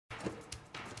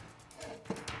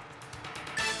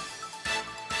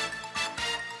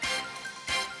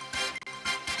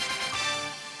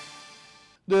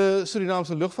De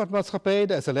Surinaamse luchtvaartmaatschappij,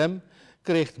 de SLM,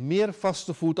 krijgt meer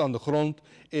vaste voet aan de grond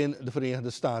in de Verenigde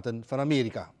Staten van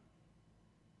Amerika.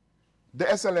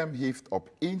 De SLM heeft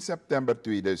op 1 september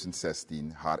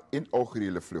 2016 haar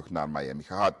inaugurale vlucht naar Miami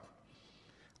gehad.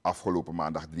 Afgelopen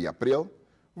maandag 3 april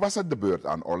was het de beurt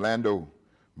aan Orlando,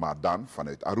 maar dan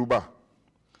vanuit Aruba.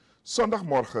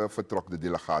 Zondagmorgen vertrok de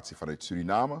delegatie vanuit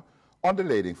Suriname onder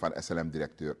leiding van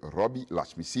SLM-directeur Robbie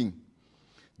Lachmising.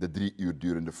 De 3 uur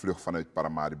durende vlucht vanuit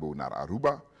Paramaribo naar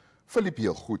Aruba verliep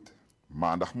heel goed.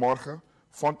 Maandagmorgen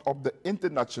vond op de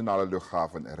internationale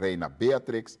luchthaven Reina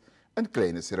Beatrix een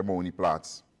kleine ceremonie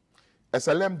plaats.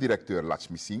 SLM-directeur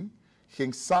Lachmising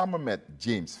ging samen met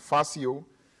James Facio,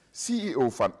 CEO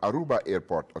van Aruba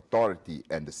Airport Authority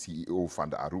en de CEO van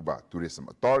de Aruba Tourism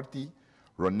Authority,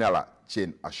 Ronella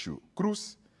Chin Ashu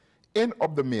Cruz, in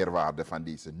op de meerwaarde van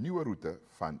deze nieuwe route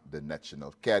van de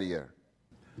National Carrier.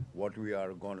 What we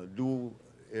are going to do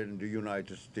in the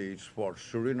United States for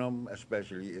Suriname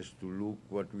especially is to look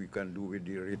what we can do with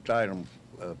the retired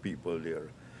people there,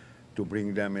 to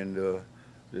bring them in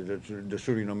the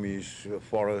Surinamese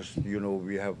forest. You know,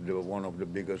 we have one of the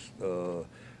biggest, how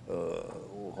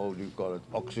do you call it,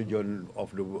 oxygen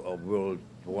of the world,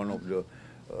 one of the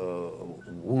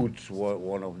woods,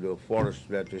 one of the forests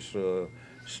that is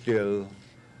still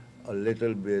a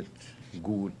little bit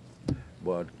good,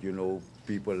 but you know,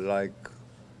 people like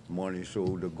money,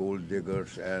 so the gold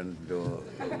diggers and the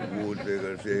wood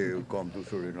diggers, they come to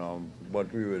Suriname,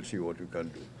 but we will see what we can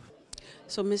do.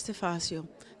 So, Mr. Facio,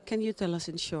 can you tell us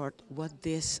in short what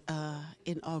this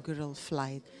inaugural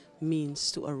flight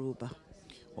means to Aruba?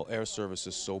 Well, air service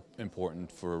is so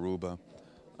important for Aruba.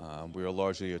 We are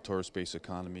largely a tourist-based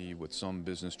economy with some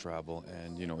business travel,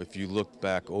 and you know, if you look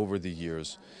back over the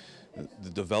years, the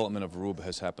development of Aruba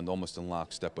has happened almost in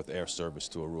lockstep with air service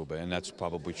to Aruba, and that's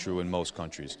probably true in most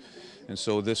countries. And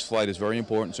so this flight is very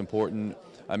important. It's important,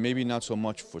 maybe not so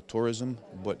much for tourism,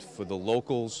 but for the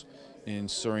locals in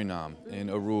Suriname, in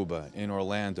Aruba, in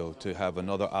Orlando, to have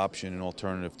another option, an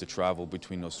alternative to travel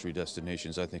between those 3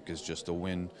 destinations, I think is just a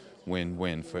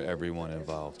win-win-win for everyone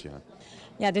involved. Yeah.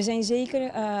 Ja, er zijn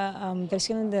zeker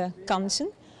verschillende kansen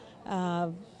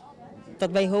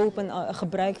dat wij hopen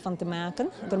gebruik van te maken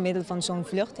door middel van zo'n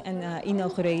vlucht, een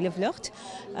inaugurele vlucht.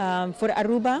 Voor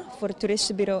Aruba, voor het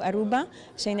toeristenbureau Aruba,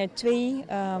 zijn er 2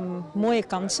 mooie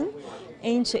kansen.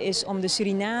 Eentje is om de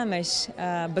Surinamers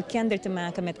bekender te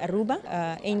maken met Aruba.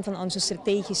 Een van onze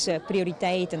strategische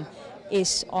prioriteiten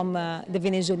is om de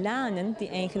Venezolanen die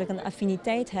eigenlijk een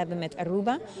affiniteit hebben met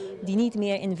Aruba, die niet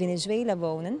meer in Venezuela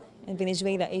wonen. En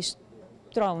Venezuela is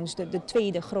trouwens de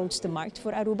 2e grootste markt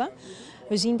voor Aruba.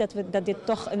 We zien dat dit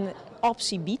toch een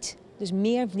optie biedt, dus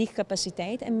meer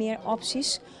vliegcapaciteit en meer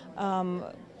opties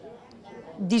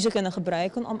die ze kunnen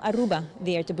gebruiken om Aruba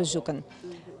weer te bezoeken.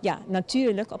 Ja,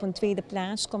 natuurlijk op een tweede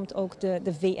plaats komt ook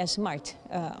de VS-markt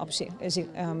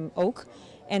ook.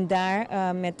 En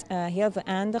daar met heel veel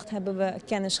aandacht hebben we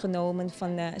kennis genomen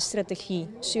van de strategie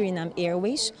Suriname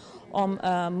Airways om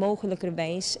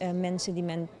mogelijkerwijs mensen die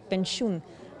met pensioen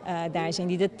daar zijn,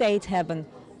 die de tijd hebben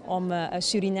om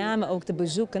Suriname ook te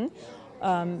bezoeken.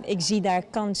 Ik zie daar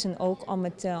kansen ook om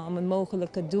een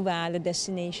mogelijke duale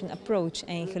destination approach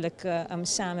eigenlijk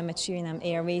samen met Suriname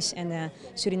Airways en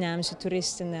Surinaamse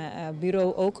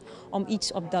toeristenbureau ook om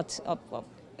iets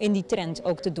in die trend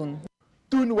ook te doen.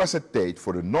 Toen was het tijd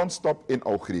voor de non-stop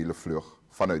inaugurale vlucht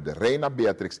vanuit de Reina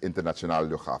Beatrix Internationale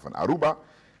Luchthaven Aruba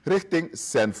richting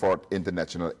Sanford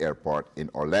International Airport in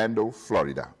Orlando,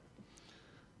 Florida.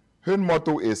 Hun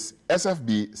motto is SFB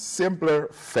Simpler,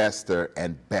 Faster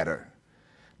and Better.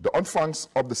 De ontvangst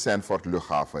op de Sanford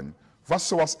luchthaven was,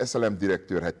 zoals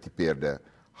SLM-directeur het typeerde,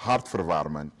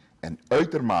 hartverwarmend en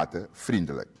uitermate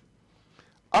vriendelijk.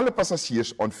 Alle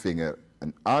passagiers ontvingen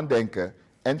een aandenken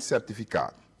en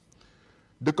certificaat.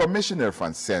 De commissioner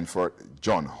van Sanford,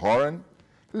 John Horan,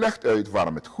 legt uit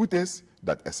waarom het goed is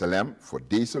dat SLM voor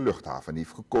deze luchthaven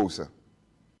heeft gekozen.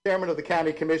 Chairman of the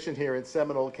County Commission here in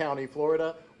Seminole County,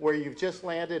 Florida, where you've just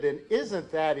landed, and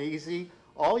isn't that easy?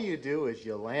 All you do is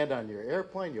you land on your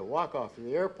airplane, you walk off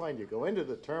the airplane, you go into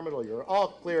the terminal, you're all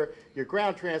clear, your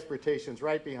ground transportation's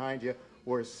right behind you.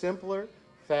 We're simpler,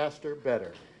 faster,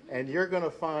 better. And you're going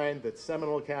to find that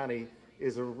Seminole County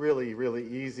is a really, really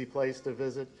easy place to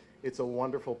visit. It's a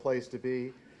wonderful place to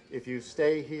be. If you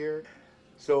stay here.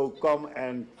 So come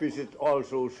and visit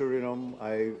also Suriname.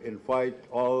 I invite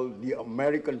all the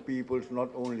American peoples, not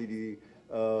only the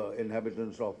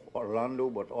inhabitants of Orlando,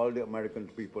 but all the American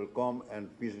people come and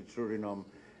visit Suriname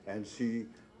and see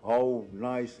how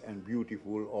nice and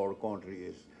beautiful our country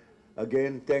is.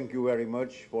 Again, thank you very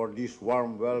much for this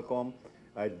warm welcome.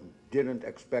 I didn't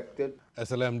expect it.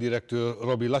 SLM-directeur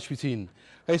Robbie Lashpitin.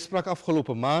 Hij sprak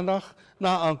afgelopen maandag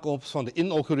na aankomst van de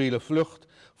inaugurele vlucht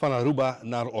van Aruba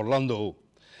naar Orlando.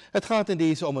 Het gaat in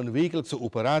deze om een wekelijkse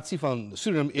operatie van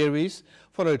Suriname Airways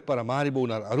vanuit Paramaribo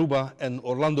naar Aruba en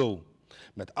Orlando.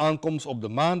 Met aankomst op de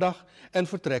maandag en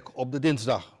vertrek op de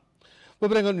dinsdag. We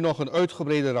brengen u nog een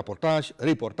uitgebreide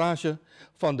reportage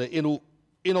van de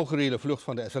inaugurele vlucht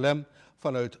van de SLM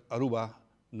vanuit Aruba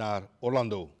naar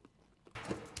Orlando.